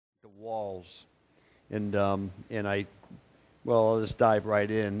Walls. And I'll just dive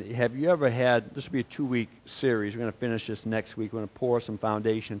right in. Have you ever had, this will be a 2-week series. We're going to finish this next week. We're going to pour some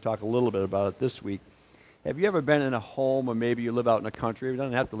foundation, talk a little bit about it this week. Have you ever been in a home, or maybe you live out in the country? You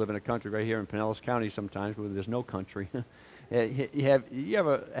don't have to live in a country right here in Pinellas County sometimes, where there's no country. You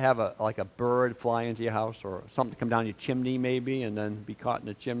ever have a bird fly into your house, or something come down your chimney maybe and then be caught in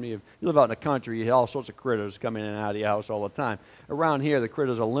the chimney? If you live out in the country, you have all sorts of critters coming in and out of your house all the time. Around here, the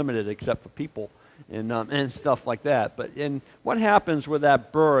critters are limited except for people and stuff like that. But what happens with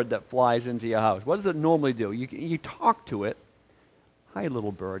that bird that flies into your house? What does it normally do? You talk to it. Hi,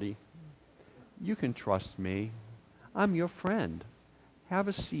 little birdie. You can trust me. I'm your friend. Have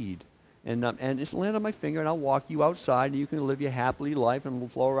a seed. And it's land on my finger, and I'll walk you outside, and you can live your happy life, and we'll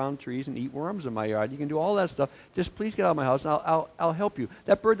flow around trees and eat worms in my yard. You can do all that stuff. Just please get out of my house, and I'll help you.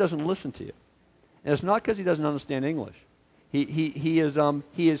 That bird doesn't listen to you. And it's not because he doesn't understand English. He is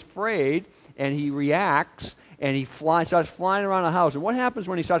afraid, and he reacts, and he starts flying around the house. And what happens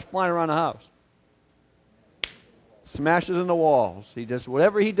when he starts flying around the house? Smashes in the walls.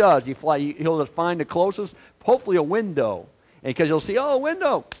 Whatever he does, he'll just find the closest, hopefully a window. And because you'll see, oh, a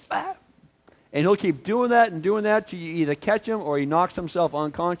window. Ah. And he'll keep doing that till you either catch him, or he knocks himself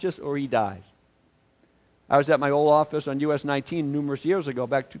unconscious, or he dies. I was at my old office on US 19 numerous years ago,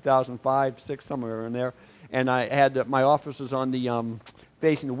 back 2005, 6, somewhere in there. And I had my offices on the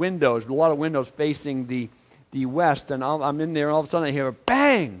facing the windows, a lot of windows facing the west. And I'm in there, and all of a sudden I hear a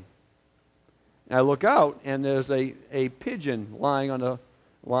bang. And I look out, and there's a pigeon lying on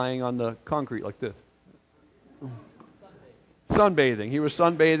the concrete like this. Sunbathing. He was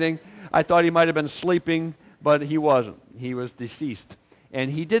sunbathing. I thought he might have been sleeping, but he wasn't. He was deceased. And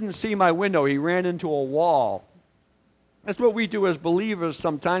he didn't see my window. He ran into a wall. That's what we do as believers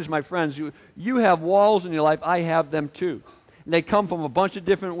sometimes, my friends. You have walls in your life. I have them too. And they come from a bunch of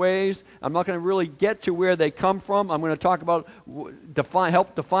different ways. I'm not going to really get to where they come from. I'm going to talk about,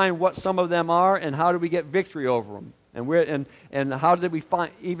 help define what some of them are, and how do we get victory over them. And how did we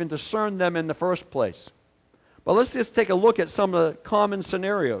even discern them in the first place. But let's just take a look at some of the common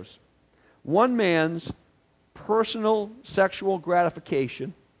scenarios. One man's personal sexual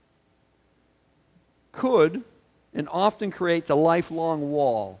gratification could and often creates a lifelong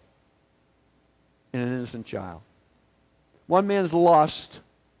wall in an innocent child. One man's lust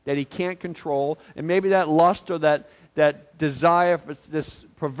that he can't control, and maybe that lust or that desire for this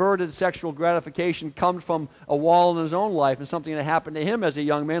perverted sexual gratification comes from a wall in his own life and something that happened to him as a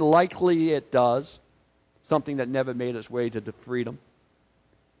young man. Likely it does. Something that never made its way to freedom.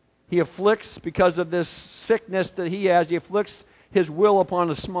 He afflicts, because of this sickness that he has, he afflicts his will upon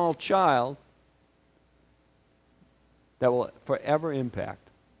a small child that will forever impact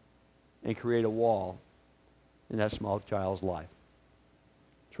and create a wall in that small child's life.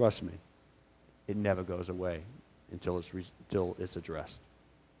 Trust me, it never goes away until it's addressed.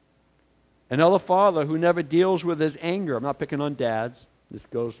 Another father who never deals with his anger. I'm not picking on dads. This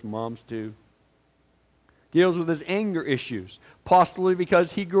goes for moms too. Deals with his anger issues, possibly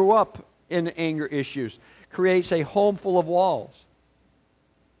because he grew up in anger issues, creates a home full of walls.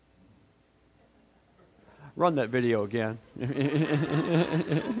 Run that video again.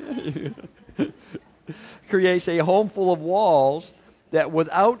 Creates a home full of walls that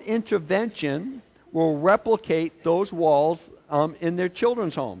without intervention will replicate those walls in their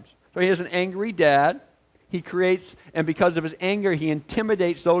children's homes. So he has an angry dad. He creates, and because of his anger, he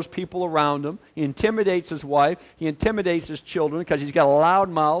intimidates those people around him. He intimidates his wife. He intimidates his children because he's got a loud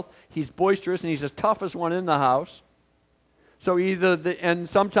mouth. He's boisterous, and he's the toughest one in the house. So and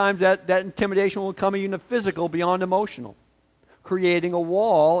sometimes that intimidation will come even physical beyond emotional, creating a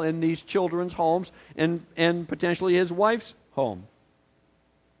wall in these children's homes and potentially his wife's home.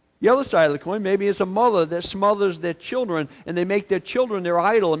 The other side of the coin, maybe it's a mother that smothers their children, and they make their children their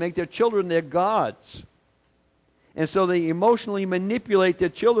idol and make their children their gods. And so they emotionally manipulate their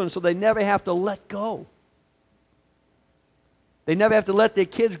children so they never have to let go. They never have to let their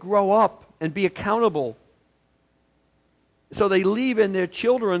kids grow up and be accountable. So they leave in their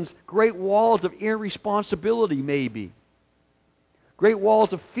children's great walls of irresponsibility, maybe. Great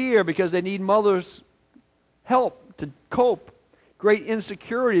walls of fear because they need mother's help to cope. Great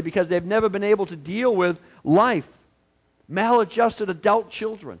insecurity because they've never been able to deal with life. Maladjusted adult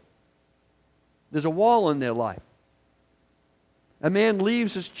children. There's a wall in their life. A man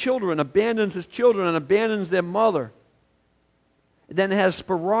leaves his children, abandons his children, and abandons their mother. Then has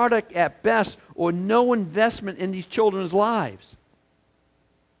sporadic at best or no investment in these children's lives.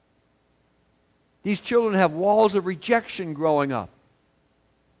 These children have walls of rejection growing up.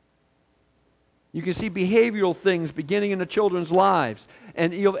 You can see behavioral things beginning in the children's lives.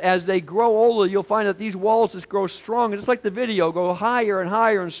 And as they grow older, you'll find that these walls just grow strong. It's like the video, go higher and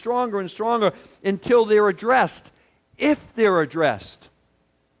higher and stronger until they're addressed, if they're addressed.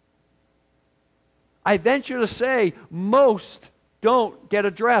 I venture to say most don't get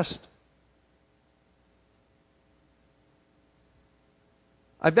addressed.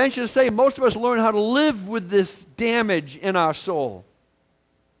 I venture to say most of us learn how to live with this damage in our soul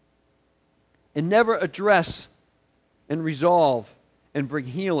and never address and resolve and bring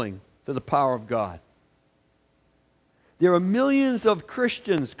healing to the power of God. There are millions of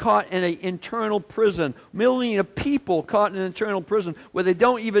Christians caught in an internal prison, millions of people caught in an internal prison where they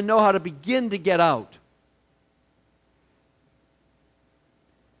don't even know how to begin to get out.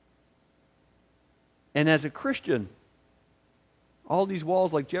 And as a Christian, all these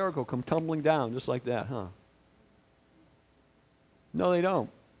walls like Jericho come tumbling down just like that, huh? No, they don't.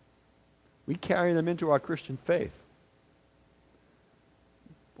 We carry them into our Christian faith.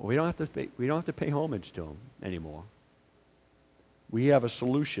 But we don't have to pay homage to them anymore. We have a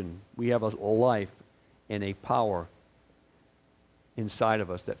solution. We have a life and a power inside of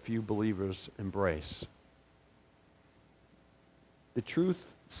us that few believers embrace. The truth,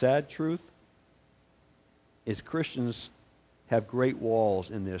 sad truth, is Christians have great walls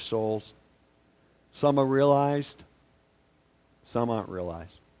in their souls. Some are realized, some aren't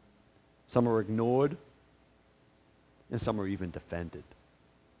realized. Some are ignored, and some are even defended.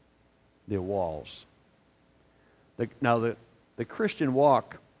 They're walls. Now, the Christian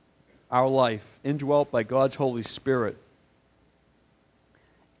walk, our life, indwelt by God's Holy Spirit,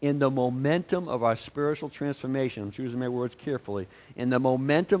 in the momentum of our spiritual transformation, I'm choosing my words carefully, in the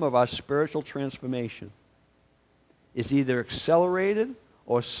momentum of our spiritual transformation, is either accelerated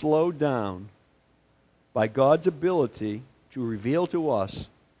or slowed down by God's ability to reveal to us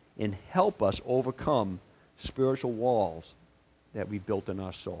and help us overcome spiritual walls that we built in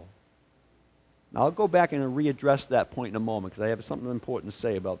our soul. Now, I'll go back and readdress that point in a moment because I have something important to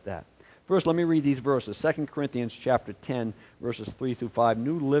say about that. First, let me read these verses. 2 Corinthians chapter 10, verses 3 through 5,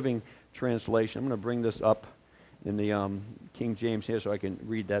 New Living Translation. I'm going to bring this up in the King James here so I can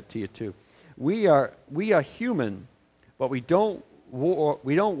read that to you too. We are human, but we don't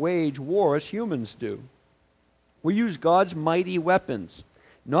wage war as humans do. We use God's mighty weapons,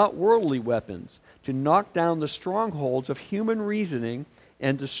 not worldly weapons, to knock down the strongholds of human reasoning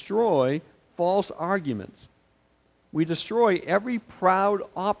and destroy false arguments. We destroy every proud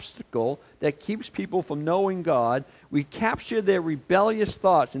obstacle that keeps people from knowing God. We capture their rebellious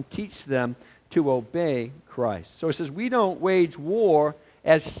thoughts and teach them to obey Christ. So it says we don't wage war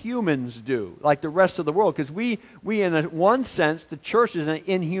as humans do, like the rest of the world, because we in one sense, the church is an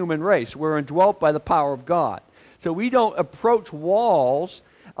inhuman race. We're indwelt by the power of God. So we don't approach walls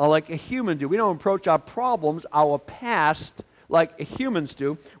like a human do. We don't approach our problems, our past, like humans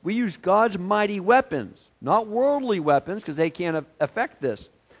do. We use God's mighty weapons, not worldly weapons, because they can't affect this.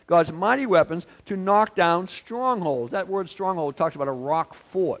 God's mighty weapons to knock down strongholds. That word stronghold talks about a rock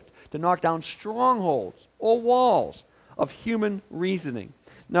fort, to knock down strongholds or walls of human reasoning.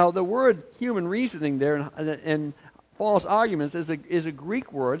 Now, the word human reasoning there and false arguments is a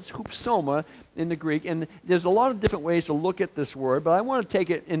Greek word. It's hupsoma in the Greek, and there's a lot of different ways to look at this word, but I want to take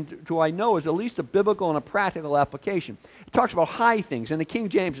it into I know is at least a biblical and a practical application. It talks about high things. In the King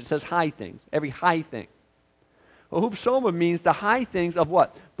James, it says high things, every high thing. Well, hupsoma means the high things of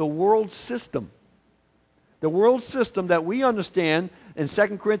what? The world system. The world system that we understand in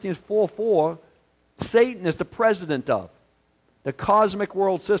 2 Corinthians 4:4, Satan is the president of. The cosmic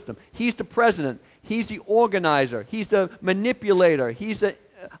world system. He's the president. He's the organizer. He's the manipulator. He's the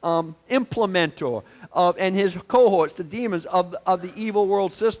implementer of, and his cohorts, the demons of the evil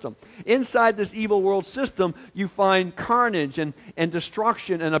world system. Inside this evil world system, you find carnage and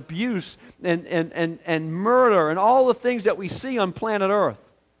destruction and abuse and murder and all the things that we see on planet Earth.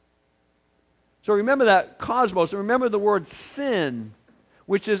 So remember that cosmos, and remember the word sin,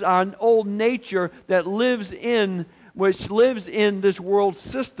 which is our old nature that lives in this world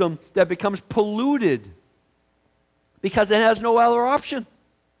system that becomes polluted because it has no other option.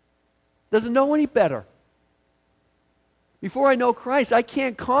 Doesn't know any better. Before I know Christ, I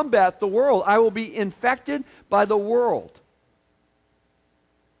can't combat the world. I will be infected by the world.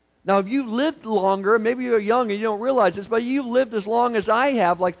 Now, if you've lived longer, maybe you're young and you don't realize this, but you've lived as long as I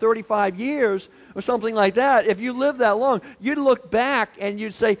have, like 35 years or something like that. If you lived that long, you'd look back and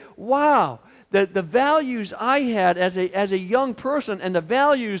you'd say, wow, the values I had as a young person and the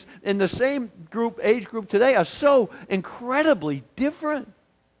values in the same age group today are so incredibly different.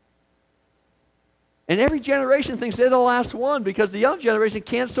 And every generation thinks they're the last one because the young generation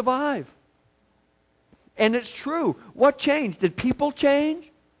can't survive. And it's true. What changed? Did people change?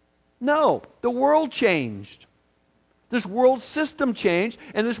 No. The world changed. This world system changed,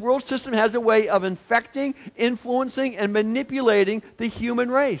 and this world system has a way of infecting, influencing, and manipulating the human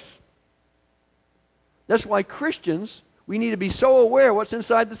race. That's why Christians, we need to be so aware of what's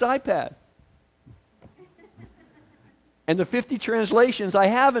inside this iPad. And the 50 translations I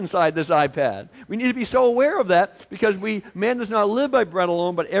have inside this iPad. We need to be so aware of that because man does not live by bread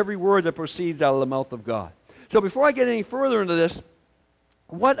alone, but every word that proceeds out of the mouth of God. So before I get any further into this,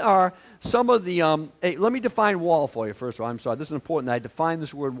 what are some of the, let me define wall for you first of all. I'm sorry, this is important that I define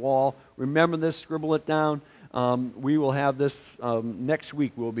this word wall. Remember this, scribble it down. We will have this next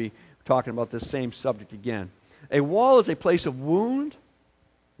week. We'll be talking about this same subject again. A wall is a place of wound,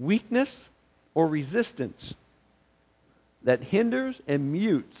 weakness, or resistance that hinders and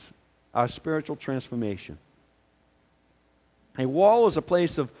mutes our spiritual transformation. A wall is a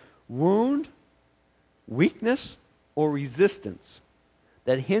place of wound, weakness, or resistance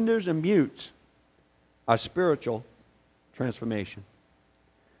that hinders and mutes our spiritual transformation.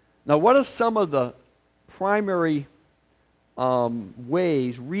 Now, what are some of the primary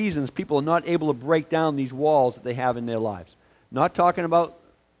reasons people are not able to break down these walls that they have in their lives? Not talking about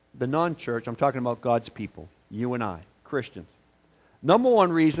the non-church, I'm talking about God's people, you and I, Christians. Number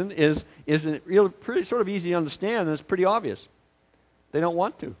one reason is pretty sort of easy to understand, and it's pretty obvious. They don't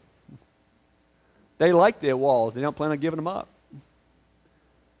want to. They like their walls. They don't plan on giving them up.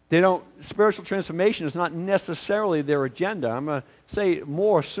 Spiritual transformation is not necessarily their agenda. I'm going to say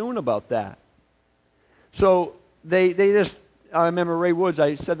more soon about that. So they just, I remember Ray Woods,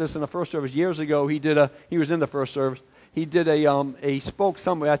 I said this in the first service years ago, he was in the first service, he spoke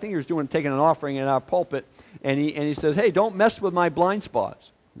somewhere, I think he was taking an offering in our pulpit, and he says, hey, don't mess with my blind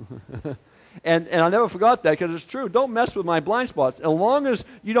spots. And I never forgot that because it's true. Don't mess with my blind spots. As long as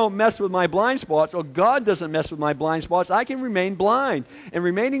you don't mess with my blind spots, or God doesn't mess with my blind spots, I can remain blind. And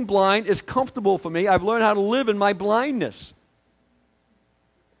remaining blind is comfortable for me. I've learned how to live in my blindness.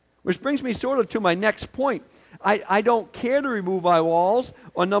 Which brings me sort of to my next point. I don't care to remove my walls.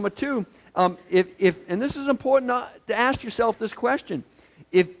 Or number two, and this is important to ask yourself this question.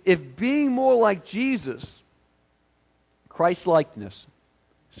 If being more like Jesus, Christ-likeness,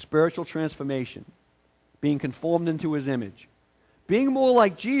 spiritual transformation, being conformed into his image, being more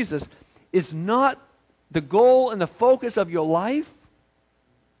like Jesus is not the goal and the focus of your life,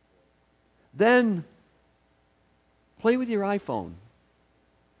 then play with your iPhone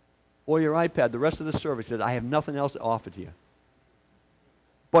or your iPad the rest of the service. Says, I have nothing else to offer to you.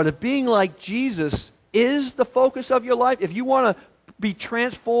 But if being like Jesus is the focus of your life, if you want to be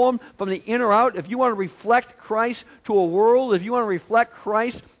transformed from the inner out, if you want to reflect Christ to a world, if you want to reflect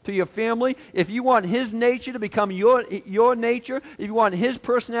Christ to your family, if you want his nature to become your nature, if you want his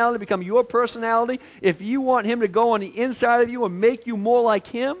personality to become your personality, if you want him to go on the inside of you and make you more like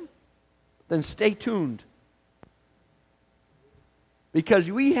him, then stay tuned. Because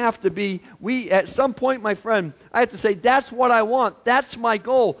at some point, my friend, I have to say, that's what I want. That's my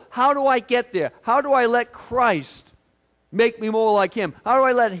goal. How do I get there? How do I let Christ make me more like him? How do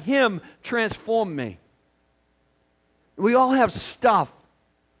I let him transform me? We all have stuff.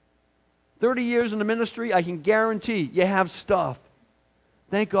 30 years in the ministry, I can guarantee you have stuff.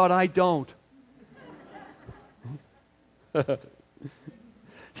 Thank God I don't.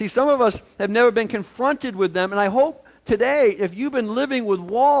 See, some of us have never been confronted with them, and I hope today, if you've been living with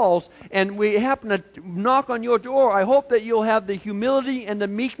walls and we happen to knock on your door, I hope that you'll have the humility and the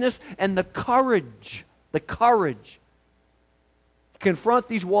meekness and the courage confront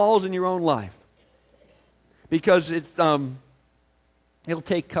these walls in your own life, because it'll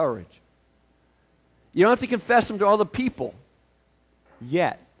take courage. You don't have to confess them to other people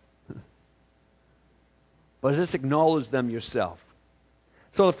yet, but just acknowledge them yourself.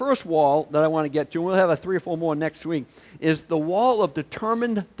 So the first wall that I want to get to, and we'll have 3 or 4 more next week, is the wall of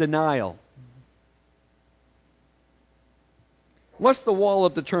determined denial. What's the wall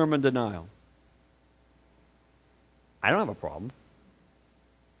of determined denial? I don't have a problem.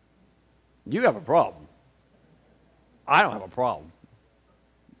 You have a problem. I don't have a problem.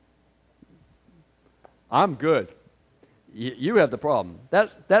 I'm good. You have the problem.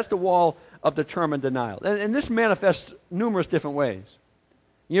 That's the wall of determined denial. And this manifests numerous different ways.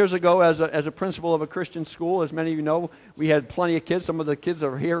 Years ago, as a principal of a Christian school, as many of you know, we had plenty of kids. Some of the kids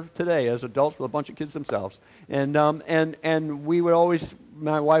are here today as adults with a bunch of kids themselves. And we would always,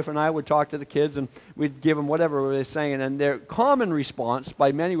 my wife and I would talk to the kids, and we'd give them whatever we were saying. And their common response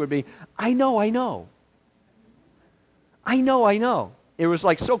by many would be, I know. It was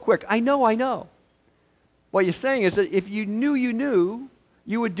like so quick, I know. What you're saying is that if you knew,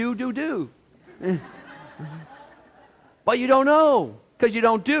 you would do. But you don't know, because you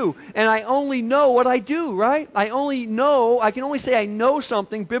don't do. And I only know what I do, right? I can only say I know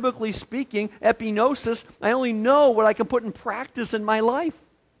something, biblically speaking, epignosis. I only know what I can put in practice in my life.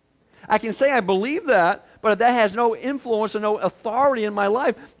 I can say I believe that, but if that has no influence and no authority in my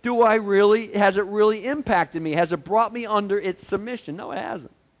life, has it really impacted me? Has it brought me under its submission? No, it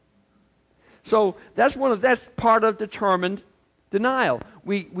hasn't. So that's part of determined denial.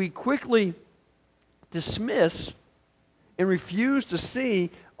 We quickly dismiss and refuse to see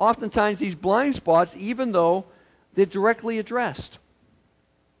oftentimes these blind spots, even though they're directly addressed.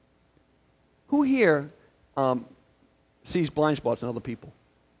 Who here sees blind spots in other people?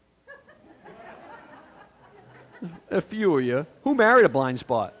 A few of you. Who married a blind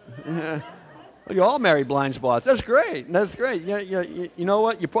spot? You all married blind spots. That's great. That's great. You know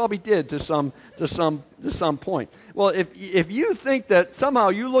what? You probably did to some point. Well, if you think that somehow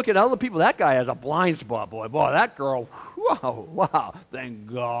you look at other people, that guy has a blind spot, boy, that girl, wow,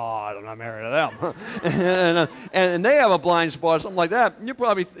 thank God I'm not married to them. and they have a blind spot, or something like that.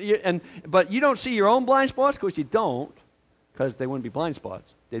 But you don't see your own blind spots, because you don't, because they wouldn't be blind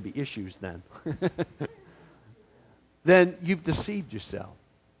spots. They'd be issues then. Then you've deceived yourself.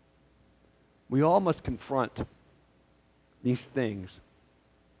 We all must confront these things.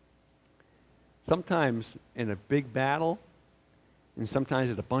 Sometimes in a big battle, and sometimes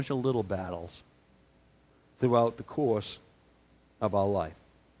in a bunch of little battles throughout the course of our life.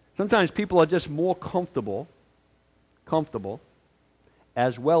 Sometimes people are just more comfortable,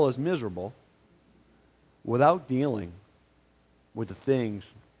 as well as miserable, without dealing with the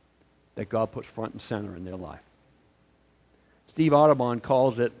things that God puts front and center in their life. Steve Audubon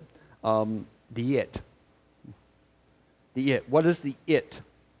calls it the it. The it. What is the it?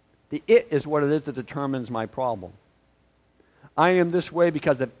 The it is what it is that determines my problem. I am this way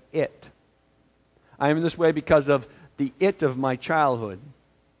because of it. I am this way because of the it of my childhood.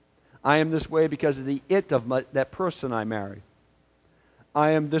 I am this way because of the it of that person I married.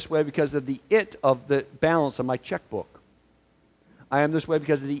 I am this way because of the it of the balance of my checkbook. I am this way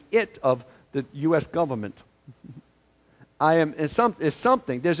because of the it of the U.S. government. I am is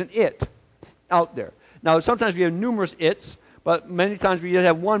something. There's an it out there. Now, sometimes we have numerous its, but many times we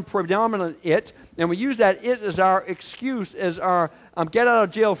have one predominant it, and we use that it as our excuse, as our get out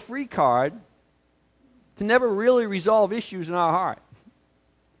of jail free card, to never really resolve issues in our heart.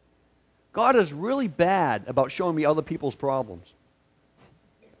 God is really bad about showing me other people's problems.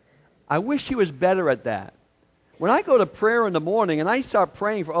 I wish He was better at that. When I go to prayer in the morning and I start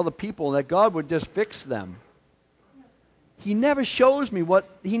praying for other people and that God would just fix them, He never shows me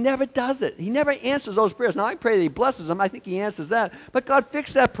He never does it. He never answers those prayers. Now, I pray that He blesses them. I think He answers that. But God,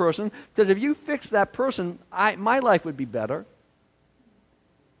 fix that person, because if you fix that person, my life would be better.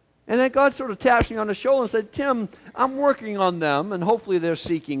 And then God sort of taps me on the shoulder and said, Tim, I'm working on them, and hopefully they're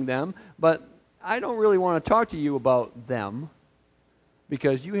seeking them, but I don't really want to talk to you about them,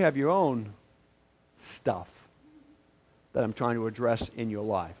 because you have your own stuff that I'm trying to address in your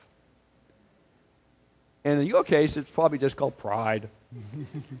life. And in your case, it's probably just called pride.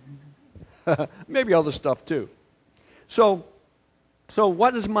 Maybe other stuff too. So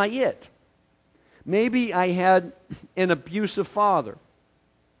what is my it? Maybe I had an abusive father.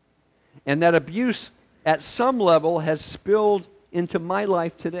 And that abuse at some level has spilled into my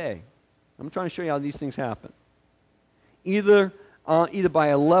life today. I'm trying to show you how these things happen. Either by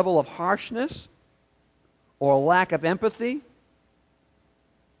a level of harshness, or a lack of empathy,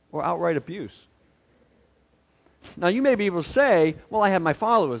 or outright abuse. Now, you may be able to say, well, I had my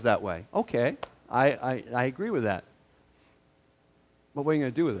father was that way. Okay, I agree with that. But what are you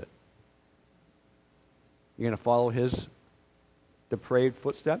going to do with it? You're going to follow his depraved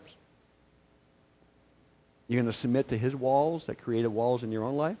footsteps? You're going to submit to his walls that created walls in your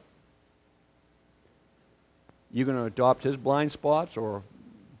own life? You're going to adopt his blind spots or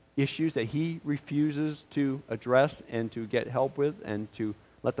issues that he refuses to address and to get help with and to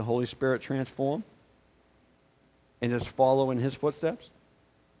let the Holy Spirit transform? And just follow in his footsteps?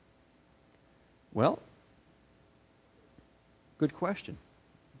 Well, good question.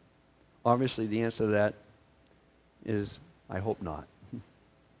 Obviously, the answer to that is, I hope not.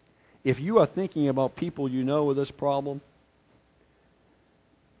 If you are thinking about people you know with this problem,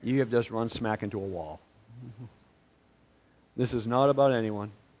 you have just run smack into a wall. This is not about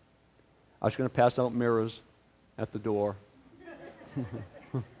anyone. I was going to pass out mirrors at the door.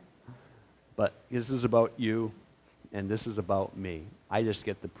 But this is about you, and this is about me. I just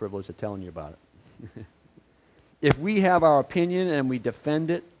get the privilege of telling you about it. If we have our opinion and we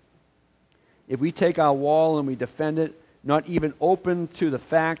defend it, if we take our wall and we defend it, not even open to the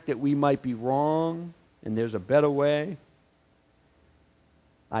fact that we might be wrong, and there's a better way,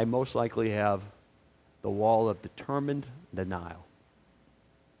 I most likely have the wall of determined denial.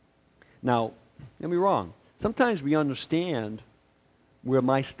 Now, don't get me wrong. Sometimes we understand where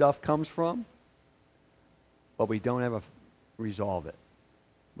my stuff comes from, but we don't ever resolve it.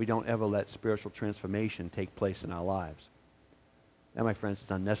 We don't ever let spiritual transformation take place in our lives. That, my friends,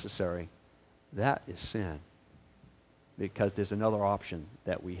 is unnecessary. That is sin, because there's another option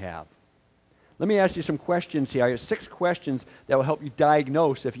that we have. Let me ask you some questions here. I have 6 questions that will help you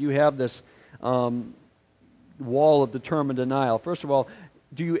diagnose if you have this wall of determined denial. First of all,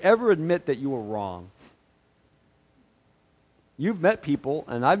 do you ever admit that you were wrong? You've met people,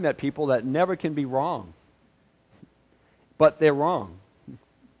 and I've met people that never can be wrong. But they're wrong.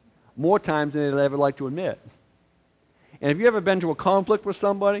 More times than they'd ever like to admit. And have you ever been to a conflict with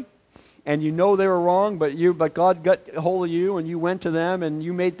somebody, and you know they were wrong, but God got a hold of you, and you went to them, and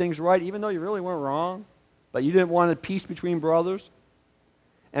you made things right, even though you really weren't wrong, but you didn't want a peace between brothers?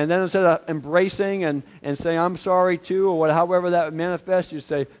 And then instead of embracing and saying, I'm sorry too, or however that manifests, you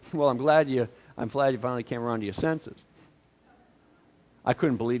say, well, I'm glad you finally came around to your senses. I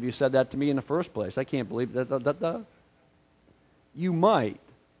couldn't believe you said that to me in the first place. I can't believe that. You might.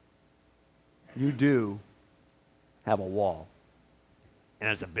 You do have a wall.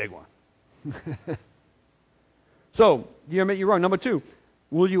 And it's a big one. So, you admit you're wrong. Number 2,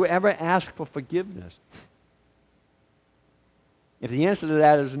 will you ever ask for forgiveness? If the answer to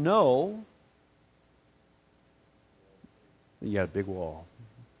that is no, then you got a big wall.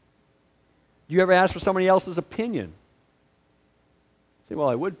 Do you ever ask for somebody else's opinion? Say, well,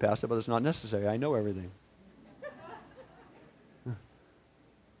 I would, Pastor, but it's not necessary. I know everything.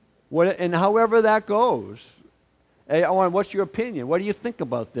 And however that goes, hey, what's your opinion? What do you think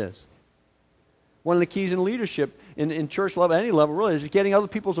about this? One of the keys in leadership, in church level, any level really, is getting other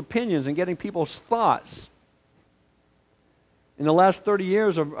people's opinions and getting people's thoughts. In the last 30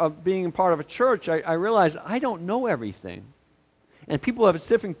 years of being part of a church, I realized I don't know everything. And people have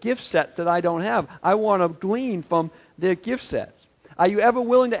different gift sets that I don't have. I want to glean from their gift sets. Are you ever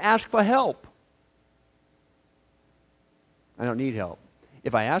willing to ask for help? I don't need help.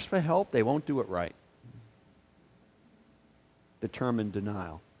 If I ask for help, they won't do it right. Determined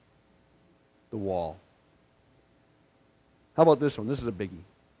denial. The wall. How about this one? This is a biggie.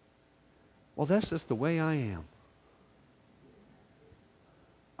 Well, that's just the way I am.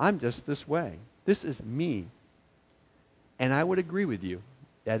 I'm just this way. This is me. And I would agree with you.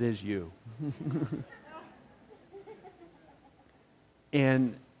 That is you.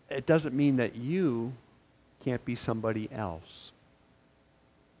 And it doesn't mean that you can't be somebody else.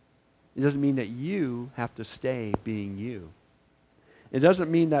 It doesn't mean that you have to stay being you. It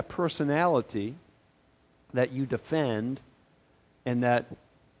doesn't mean that personality that you defend and that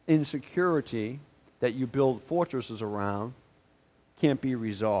insecurity that you build fortresses around can't be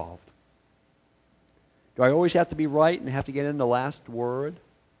resolved. Do I always have to be right and have to get in the last word?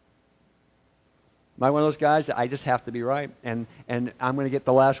 Am I one of those guys that I just have to be right, and I'm going to get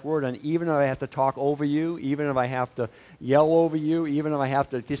the last word, and even if I have to talk over you, even if I have to yell over you, even if I have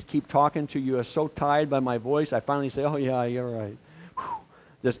to just keep talking to you, are so tired by my voice, I finally say, oh yeah, you're right. Whew.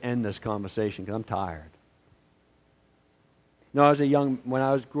 Just end this conversation because I'm tired. You know, when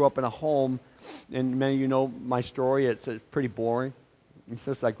I grew up in a home, and many of you know my story, it's pretty boring. It's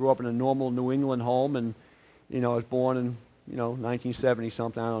just I grew up in a normal New England home, and I was born in 1970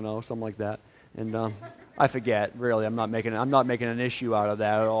 something, I don't know, something like that. And I forget, really. I'm not making an issue out of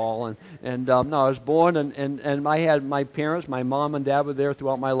that at all. No, I was born, and I had my parents. My mom and dad were there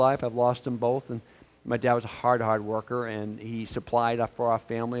throughout my life. I've lost them both. And my dad was a hard worker, and he supplied for our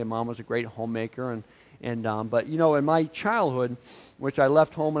family. And Mom was a great homemaker. But in my childhood, which I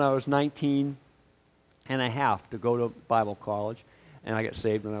left home when I was 19 and a half to go to Bible college, and I got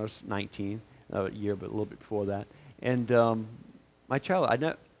saved when I was 19, a year, but a little bit before that. And my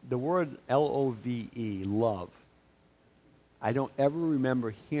childhood, the word L-O-V-E, love, I don't ever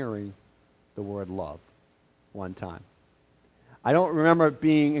remember hearing the word love one time. I don't remember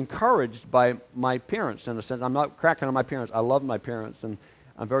being encouraged by my parents in a sense. I'm not cracking on my parents. I love my parents, and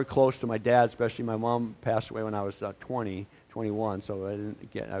I'm very close to my dad, especially my mom passed away when I was 21, so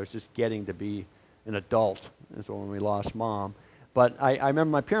I was just getting to be an adult. And so when we lost Mom. But I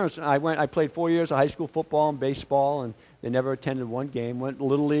remember my parents, I played 4 years of high school football and baseball, and they never attended one game. Went to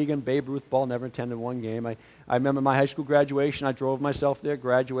Little League and Babe Ruth ball, never attended one game. I remember my high school graduation. I drove myself there,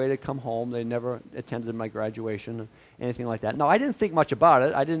 graduated, come home. They never attended my graduation or anything like that. No, I didn't think much about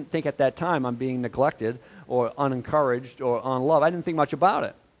it. I didn't think at that time I'm being neglected or unencouraged or unloved. I didn't think much about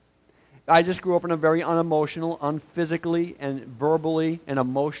it. I just grew up in a very unemotional, unphysically, and verbally and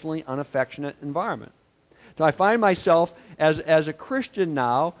emotionally unaffectionate environment. So I find myself as a Christian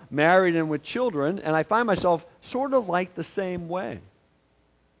now, married and with children, and I find myself sort of like the same way.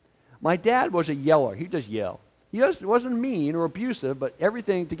 My dad was a yeller. He just yelled. He wasn't mean or abusive, but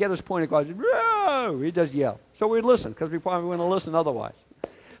everything to get his point across, he just yell. So we'd listen, because we probably wouldn't listen otherwise.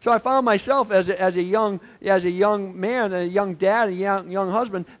 So I found myself as a young man, a young dad, a young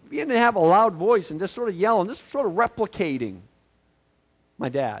husband, beginning to have a loud voice and just sort of yelling, just sort of replicating my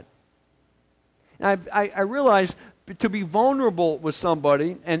dad. And I realized to be vulnerable with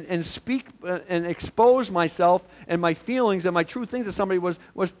somebody and speak and expose myself and my feelings and my true things to somebody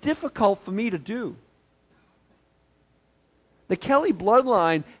was difficult for me to do. The Kelley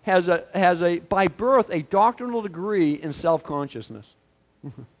bloodline has by birth a doctrinal degree in self-consciousness.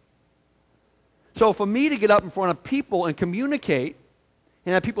 So for me to get up in front of people and communicate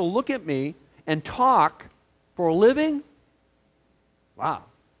and have people look at me and talk for a living, wow,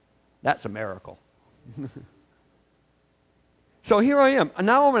 that's a miracle. So here I am.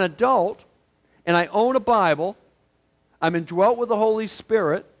 Now I'm an adult, and I own a Bible. I'm indwelt with the Holy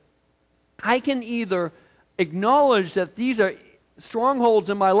Spirit. I can either acknowledge that these are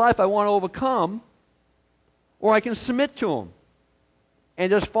strongholds in my life I want to overcome, or I can submit to them and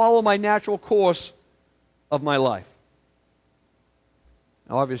just follow my natural course of my life.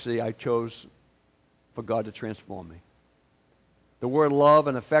 Now, obviously, I chose for God to transform me. The word love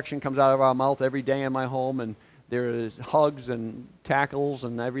and affection comes out of our mouth every day in my home, and there is hugs and tackles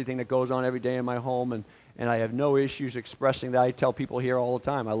and everything that goes on every day in my home, and I have no issues expressing that. I tell people here all the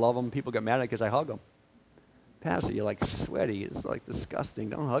time, I love them. People get mad at me because I hug them. Pastor, you're like sweaty. It's like disgusting.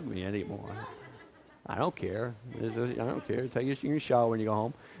 Don't hug me anymore. I don't care. I don't care. Take you can shower when you go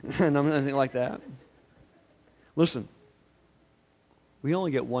home. And anything like that. Listen, we only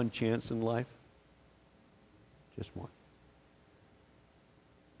get one chance in life. Just one.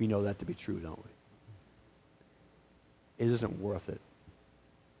 We know that to be true, don't we? It isn't worth it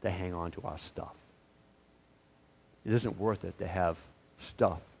to hang on to our stuff. It isn't worth it to have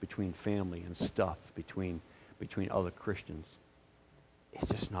stuff between family and stuff between other Christians.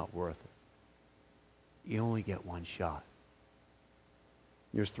 It's just not worth it. You only get one shot.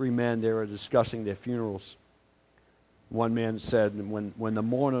 There's 3 men there discussing their funerals. One man said, when the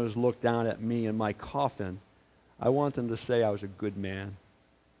mourners look down at me in my coffin, I want them to say I was a good man.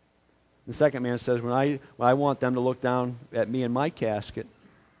 The second man says, when I want them to look down at me in my casket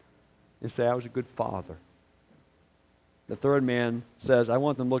and say I was a good father. The third man says, I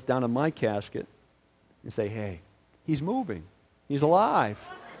want them to look down at my casket and say, hey, he's moving. He's alive.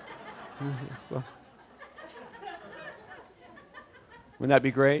 Wouldn't that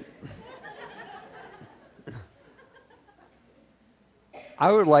be great?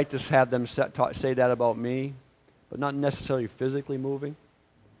 I would like to have them say that about me, but not necessarily physically moving.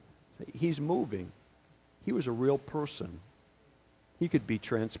 He's moving. He was a real person. He could be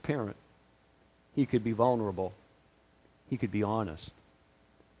transparent. He could be vulnerable. He could be honest.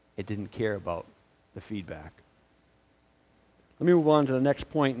 It didn't care about the feedback. Let me move on to the next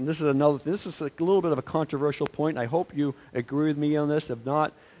point, and this is a little bit of a controversial point. I hope you agree with me on this. If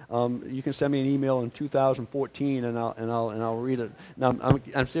not, you can send me an email in 2014, and I'll read it. Now,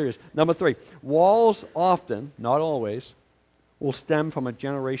 I'm serious. Number 3, walls often, not always, will stem from a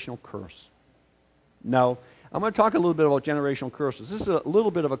generational curse. Now, I'm going to talk a little bit about generational curses. This is a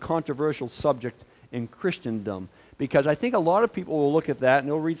little bit of a controversial subject in Christendom, because I think a lot of people will look at that, and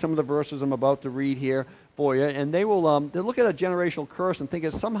they'll read some of the verses I'm about to read here for you, and they'll look at a generational curse and think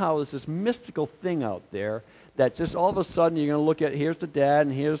it's somehow there's this mystical thing out there that just all of a sudden you're going to look at, here's the dad,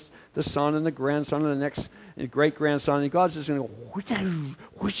 and here's the son, and the grandson, and the next great-grandson, and God's just going to go,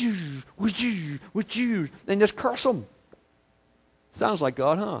 and just curse them. Sounds like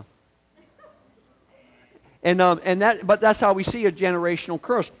God, huh? But that's how we see a generational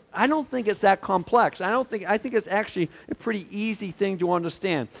curse. I don't think it's that complex. I think it's actually a pretty easy thing to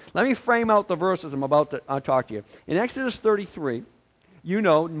understand. Let me frame out the verses I'm about to talk to you. In Exodus 33, you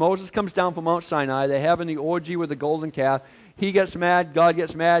know, Moses comes down from Mount Sinai. They're having the orgy with the golden calf. He gets mad. God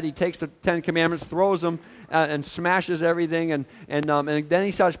gets mad. He takes the 10 Commandments, throws them, and smashes everything. And then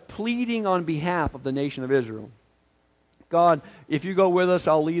he starts pleading on behalf of the nation of Israel. God, if you go with us,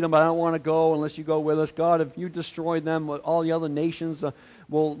 I'll lead them, but I don't want to go unless you go with us. God, if you destroy them, all the other nations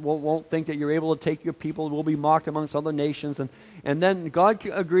won't think that you're able to take your people. We'll be mocked amongst other nations. And then God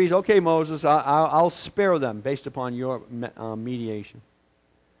agrees, okay, Moses, I'll spare them based upon your mediation.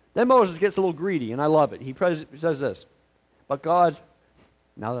 Then Moses gets a little greedy, and I love it. He says this, but God,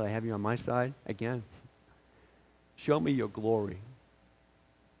 now that I have you on my side, again, show me your glory.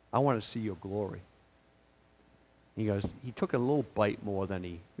 I want to see your glory. He goes, he took a little bite more than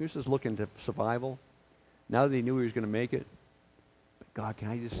he was just looking to survival. now that he knew he was going to make it, but God, can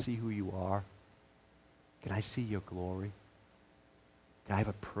I just see who you are? Can I see your glory? Can I have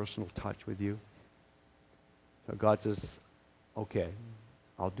a personal touch with you? So God says, okay,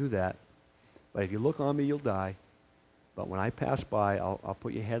 I'll do that. But if you look on me, you'll die. But when I pass by, I'll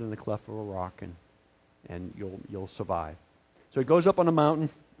put your head in the cleft of a rock, and you'll survive. So he goes up on the mountain,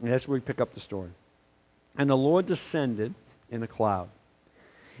 and that's where we pick up the story. And the Lord descended in a cloud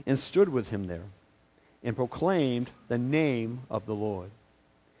and stood with him there and proclaimed the name of the Lord.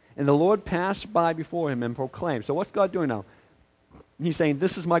 And the Lord passed by before him and proclaimed. So what's God doing now? He's saying,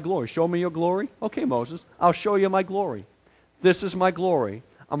 this is my glory. Show me your glory. Okay, Moses, I'll show you my glory. This is my glory.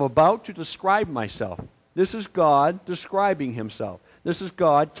 I'm about to describe myself. This is God describing himself. This is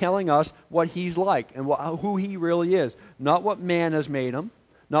God telling us what he's like and who he really is. Not what man has made him,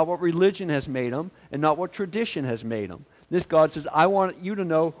 not what religion has made him, and not what tradition has made him. This God says, I want you to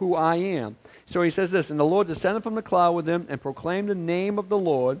know who I am. So he says this, and the Lord descended from the cloud with him and proclaimed the name of the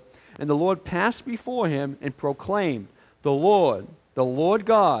Lord. And the Lord passed before him and proclaimed, the Lord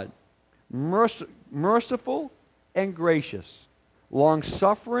God, merciful and gracious,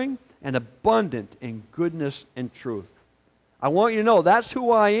 long-suffering and abundant in goodness and truth. I want you to know that's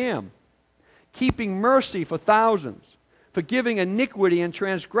who I am. Keeping mercy for thousands, forgiving iniquity and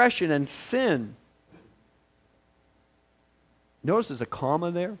transgression and sin. Notice there's a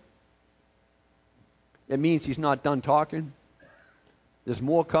comma there. It means he's not done talking. There's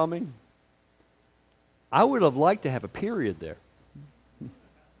more coming. I would have liked to have a period there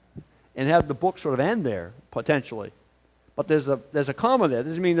and have the book sort of end there, potentially. But there's a comma there. It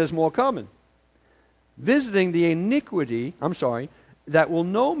doesn't mean there's more coming. Visiting the iniquity, that will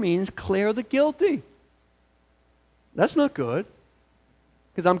no means clear the guilty. That's not good,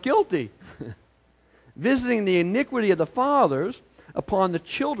 because I'm guilty. Visiting the iniquity of the fathers upon the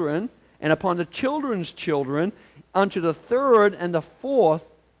children and upon the children's children unto the third and the fourth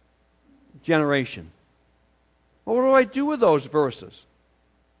generation. Well, what do I do with those verses?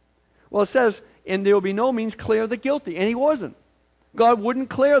 Well, it says, and there will be no means clear the guilty. And he wasn't. God wouldn't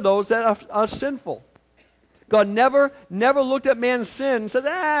clear those that are sinful. God never looked at man's sin and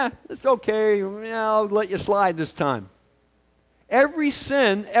said, it's okay, I'll let you slide this time. Every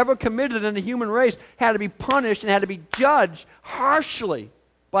sin ever committed in the human race had to be punished and had to be judged harshly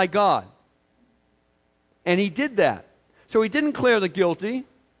by God. And he did that. So he didn't clear the guilty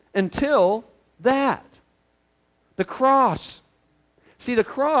until that. The cross. See, the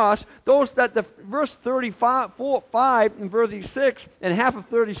cross, verse 35, 5 and verse 36 and half of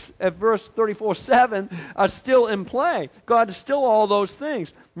verse 34:7 are still in play. God is still all those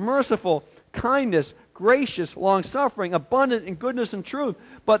things. Merciful, kindness, gracious, long-suffering, abundant in goodness and truth.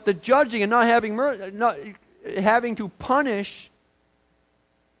 But the judging and not having to punish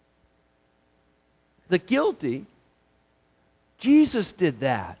the guilty, Jesus did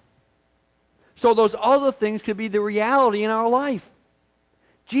that. So those other things could be the reality in our life.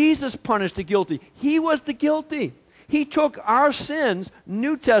 Jesus punished the guilty. He was the guilty. He took our sins,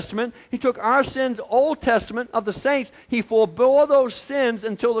 New Testament. He took our sins, Old Testament, of the saints. He forbore those sins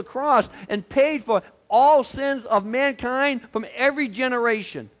until the cross and paid for all sins of mankind from every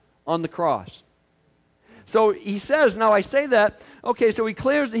generation on the cross. So he says, now I say that, okay, so he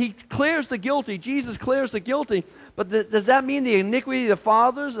clears the guilty. Jesus clears the guilty. But does that mean the iniquity of the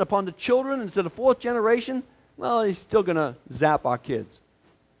fathers upon the children into the fourth generation? Well, he's still going to zap our kids.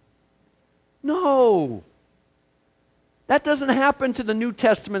 No. That doesn't happen to the New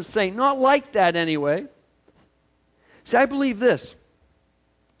Testament saint. Not like that anyway. See, I believe this.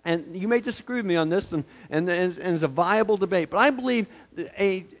 And you may disagree with me on this, and it's a viable debate. But I believe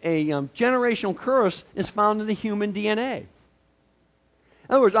a generational curse is found in the human DNA. In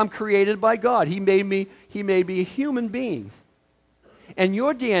other words, I'm created by God. He made me a human being. And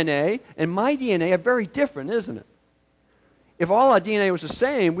your DNA and my DNA are very different, isn't it? If all our DNA was the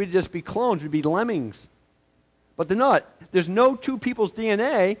same, we'd just be clones. We'd be lemmings. But they're not. There's no two people's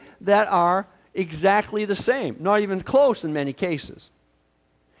DNA that are exactly the same. Not even close in many cases.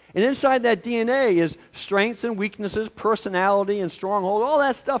 And inside that DNA is strengths and weaknesses, personality and stronghold. All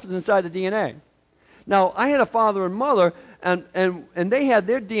that stuff is inside the DNA. Now, I had a father and mother, and they had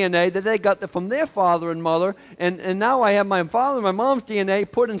their DNA that they got from their father and mother, and now I have my father and my mom's DNA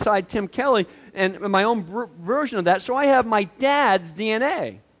put inside Tim Kelley, and my own version of that. So I have my dad's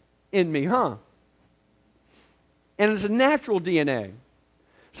DNA in me, And it's a natural DNA.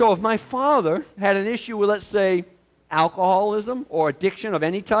 So if my father had an issue with, let's say, alcoholism or addiction of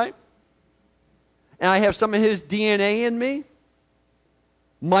any type, and I have some of his DNA in me,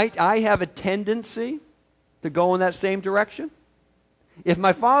 might I have a tendency to go in that same direction? If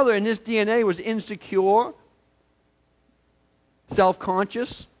my father and his DNA was insecure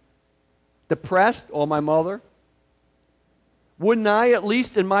self-conscious, depressed, or my mother? Wouldn't I, at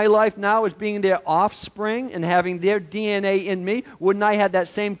least in my life now, as being their offspring and having their DNA in me, wouldn't I have that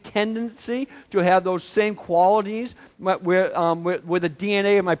same tendency to have those same qualities where the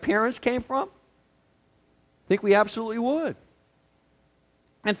DNA of my parents came from? I think we absolutely would.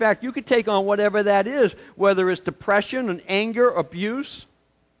 In fact, you could take on whatever that is, whether it's depression and anger, abuse.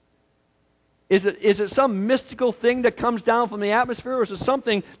 Is it some mystical thing that comes down from the atmosphere, or is it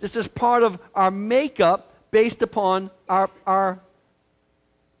something that's just part of our makeup based upon our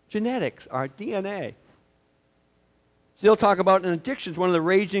genetics, our DNA? Still talk about in addictions. One of the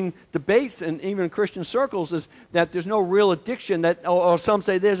raging debates, and even in Christian circles, is that there's no real addiction. That, or some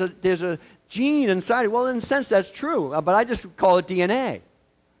say there's a gene inside it. Well, in a sense, that's true, but I just call it DNA.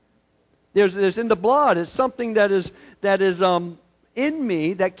 There's in the blood. It's something that is in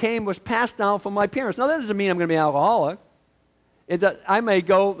me that was passed down from my parents. Now, that doesn't mean I'm going to be an alcoholic. I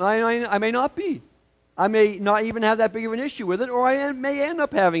may not be. I may not even have that big of an issue with it, or I may end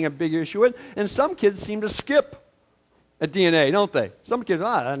up having a big issue with it. And some kids seem to skip a DNA, don't they? Some kids,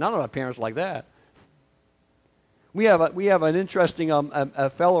 none of my parents like that. We have an interesting a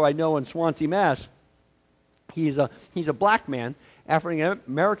fellow I know in Swansea, Mass. He's a black man, African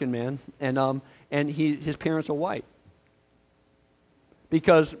American man, and his parents are white.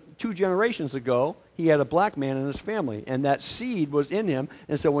 Because 2 generations ago, he had a black man in his family, and that seed was in him.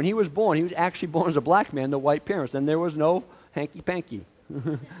 And so when he was actually born as a black man to white parents, and there was no hanky-panky.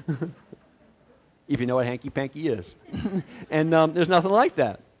 If you know what hanky-panky is. And there's nothing like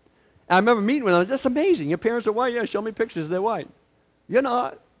that. I remember meeting with him. That's amazing. Your parents are white? Yeah, show me pictures. They're white. You're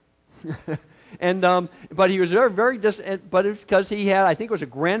not. And but he was very but it's because he had, I think it was a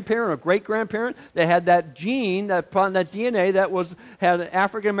grandparent or great-grandparent that had that gene, that DNA that had an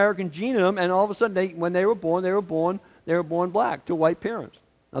African-American gene in them, and all of a sudden, when they were born black to white parents.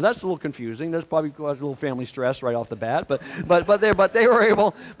 Now that's a little confusing. That's probably caused a little family stress right off the bat. But they were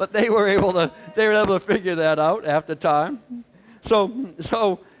able to figure that out after time.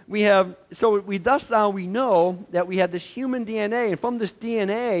 So we thus now we know that we have this human DNA, and from this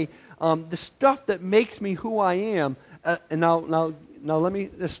DNA, the stuff that makes me who I am. And now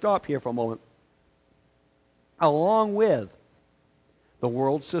let's stop here for a moment. Along with the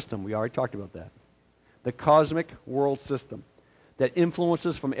world system, we already talked about that. The cosmic world system that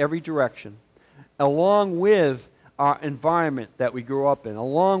influences from every direction, along with our environment that we grew up in,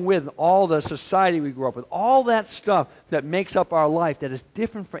 along with all the society we grew up with, all that stuff that makes up our life that is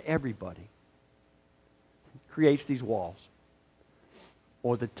different for everybody, creates these walls,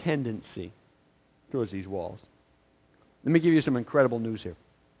 or the tendency towards these walls. Let me give you some incredible news here.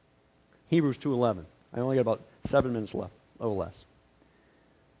 Hebrews 2:11. I only got about 7 minutes left, a little less.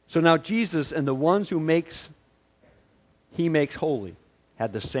 So now Jesus and the ones who he makes holy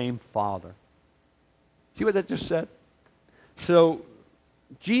had the same Father. See what that just said? So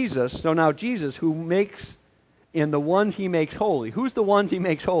now Jesus who makes, in the ones he makes holy. Who's the ones he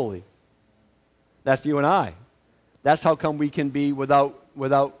makes holy? That's you and I. That's how come we can be without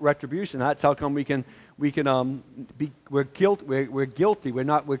retribution. That's how come we're guilty.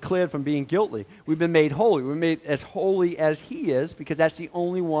 We're cleared from being guilty. We've been made holy. We're made as holy as he is, because that's the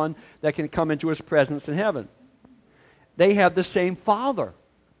only one that can come into his presence in heaven. They have the same Father.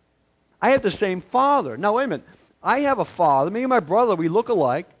 I have the same Father. Now wait a minute. I have a father. Me and my brother, we look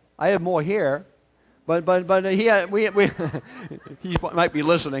alike. I have more hair, but he might be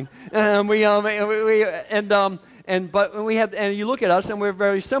listening. And you look at us, and we're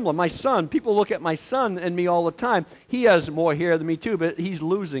very similar. My son, people look at my son and me all the time. He has more hair than me too, but he's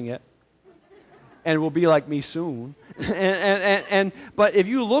losing it, and will be like me soon. But if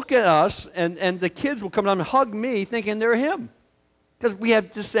you look at us, and the kids will come down and hug me, thinking they're him, because we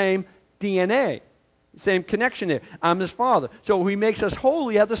have the same DNA, same connection there. I'm his father. So he makes us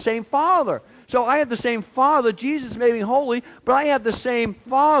holy. We have the same Father. So I have the same Father. Jesus made me holy, but I have the same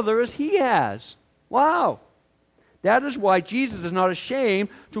Father as he has. Wow. That is why Jesus is not ashamed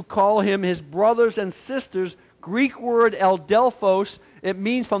to call him his brothers and sisters. Greek word eldelphos, it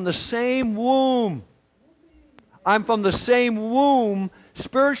means from the same womb. I'm from the same womb,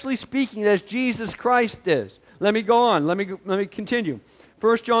 spiritually speaking, as Jesus Christ is. Let me go on. Let me continue.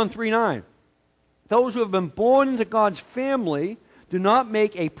 1 John 3:9. Those who have been born into God's family do not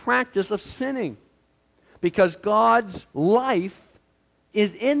make a practice of sinning, because God's life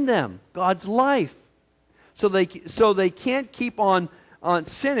is in them. God's life. So they can't keep on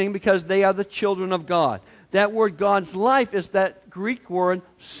sinning, because they are the children of God. That word God's life is that Greek word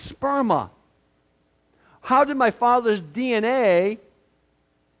sperma. How did my father's DNA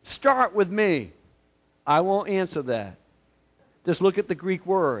start with me? I won't answer that. Just look at the Greek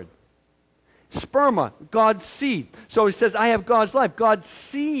word. Sperma, God's seed. So he says, I have God's life. God's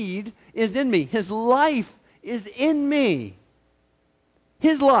seed is in me. His life is in me.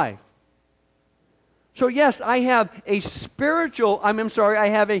 His life. So yes, I have a I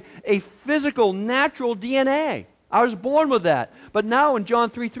have a physical, natural DNA. I was born with that. But now in John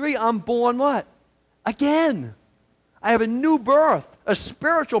 3:3, I'm born what? Again. I have a new birth, a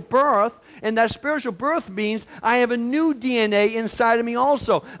spiritual birth, and that spiritual birth means I have a new DNA inside of me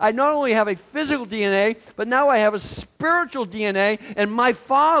also. I not only have a physical DNA, but now I have a spiritual DNA, and my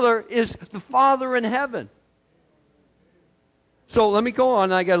Father is the Father in heaven. So let me go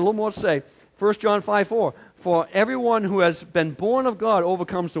on, I got a little more to say. 1 John 5:4, for everyone who has been born of God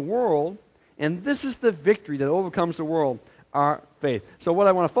overcomes the world, and this is the victory that overcomes the world, our faith. So what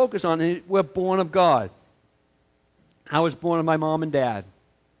I want to focus on is we're born of God. I was born of my mom and dad,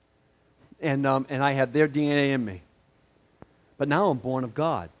 and I had their DNA in me. But now I'm born of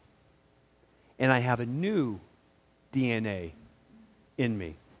God, and I have a new DNA in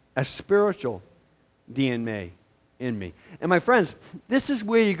me, a spiritual DNA in me. And my friends, this is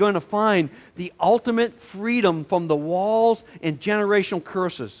where you're going to find the ultimate freedom from the walls and generational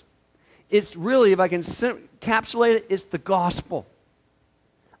curses. It's really, if I can encapsulate it, it's the gospel.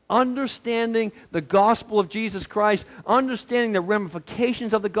 Understanding the gospel of Jesus Christ, understanding the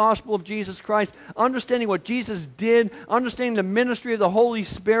ramifications of the gospel of Jesus Christ, understanding what Jesus did, understanding the ministry of the Holy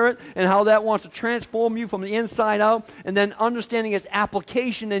Spirit and how that wants to transform you from the inside out, and then understanding its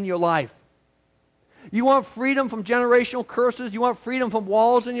application in your life. You want freedom from generational curses? You want freedom from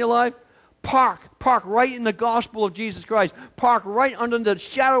walls in your life? Park right in the gospel of Jesus Christ. Park right under the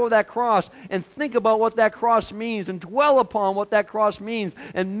shadow of that cross and think about what that cross means and dwell upon what that cross means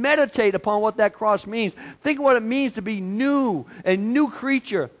and meditate upon what that cross means. Think of what it means to be new, a new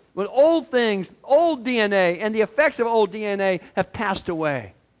creature. When old things, old DNA, and the effects of old DNA have passed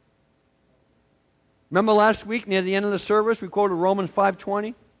away. Remember last week near the end of the service we quoted Romans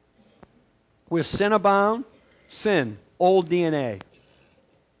 5:20? Where sin abound, sin, old DNA.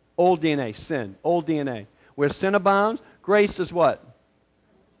 Old DNA, sin, old DNA. Where sin abounds, grace is what?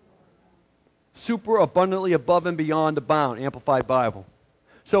 Super abundantly above and beyond abound, Amplified Bible.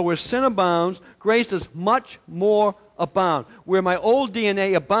 So where sin abounds, grace is much more abound. Where my old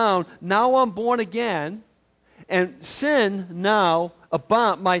DNA abound, now I'm born again, and sin now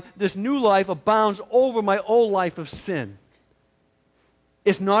abound. This new life abounds over my old life of sin.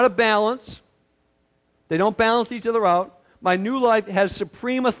 It's not a balance. They don't balance each other out. My new life has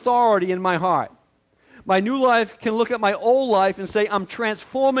supreme authority in my heart. My new life can look at my old life and say, I'm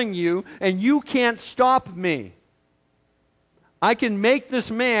transforming you, and you can't stop me. I can make this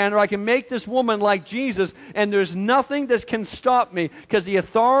man or I can make this woman like Jesus, and there's nothing that can stop me because the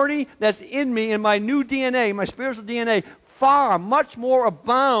authority that's in me, in my new DNA, my spiritual DNA, far, much more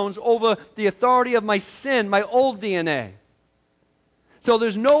abounds over the authority of my sin, my old DNA. So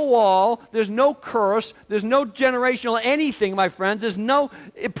there's no wall, there's no curse, there's no generational anything, my friends. There's no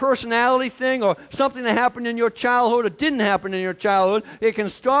personality thing or something that happened in your childhood or didn't happen in your childhood. It can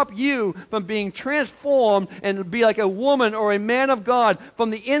stop you from being transformed and be like a woman or a man of God from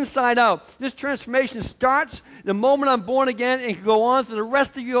the inside out. This transformation starts the moment I'm born again and can go on for the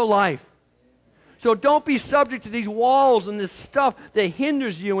rest of your life. So don't be subject to these walls and this stuff that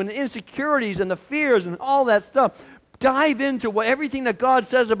hinders you and the insecurities and the fears and all that stuff. Dive into everything that God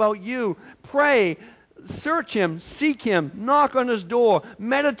says about you. Pray, search Him, seek Him, knock on His door,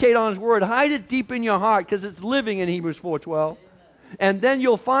 meditate on His Word, hide it deep in your heart because it's living in Hebrews 4:12. And then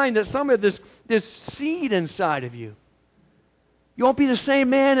you'll find that some of this seed inside of you. You won't be the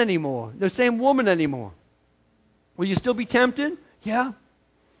same man anymore, the same woman anymore. Will you still be tempted? Yeah.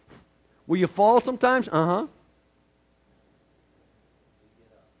 Will you fall sometimes? Uh-huh.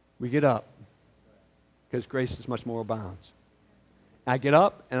 We get up. Because grace is much more abounds. I get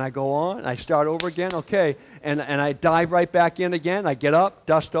up and I go on, and I start over again, okay, and I dive right back in again. I get up,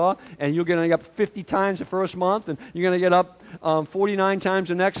 dust off, and you're going to get up 50 times the first month, and you're going to get up 49 times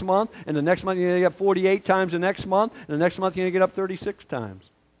the next month, and the next month you're going to get up 48 times the next month, and the next month you're going to get up 36 times.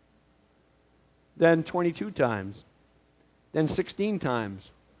 Then 22 times. Then 16 times.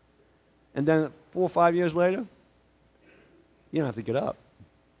 And then 4 or 5 years later, you don't have to get up.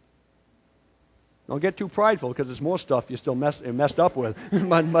 Don't get too prideful because there's more stuff you're still messed up with.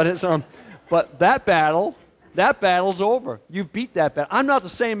 but that battle's over. You've beat that battle. I'm not the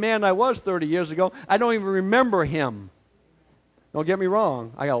same man I was 30 years ago. I don't even remember him. Don't get me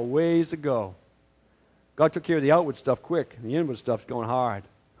wrong. I got ways to go. God took care of the outward stuff quick. The inward stuff's going hard.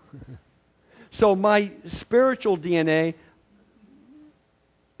 So my spiritual DNA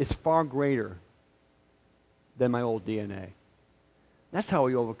is far greater than my old DNA. That's how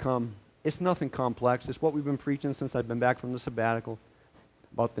we overcome. It's nothing complex. It's what we've been preaching since I've been back from the sabbatical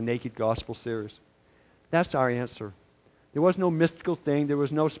about the Naked Gospel series. That's our answer. There was no mystical thing. There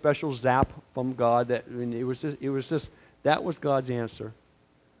was no special zap from God. It was just that was God's answer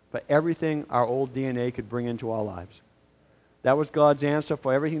for everything our old DNA could bring into our lives. That was God's answer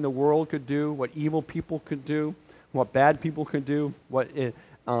for everything the world could do, what evil people could do, what bad people could do, what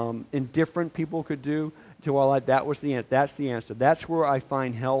indifferent people could do to our life. That's the answer. That's where I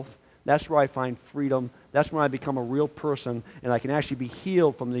find health. That's where I find freedom. That's when I become a real person and I can actually be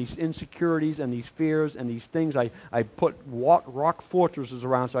healed from these insecurities and these fears and these things I put rock fortresses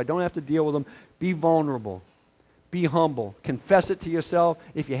around so I don't have to deal with them. Be vulnerable. Be humble. Confess it to yourself.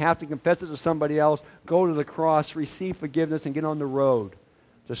 If you have to confess it to somebody else, go to the cross, receive forgiveness, and get on the road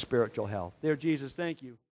to spiritual health. Dear Jesus, thank you.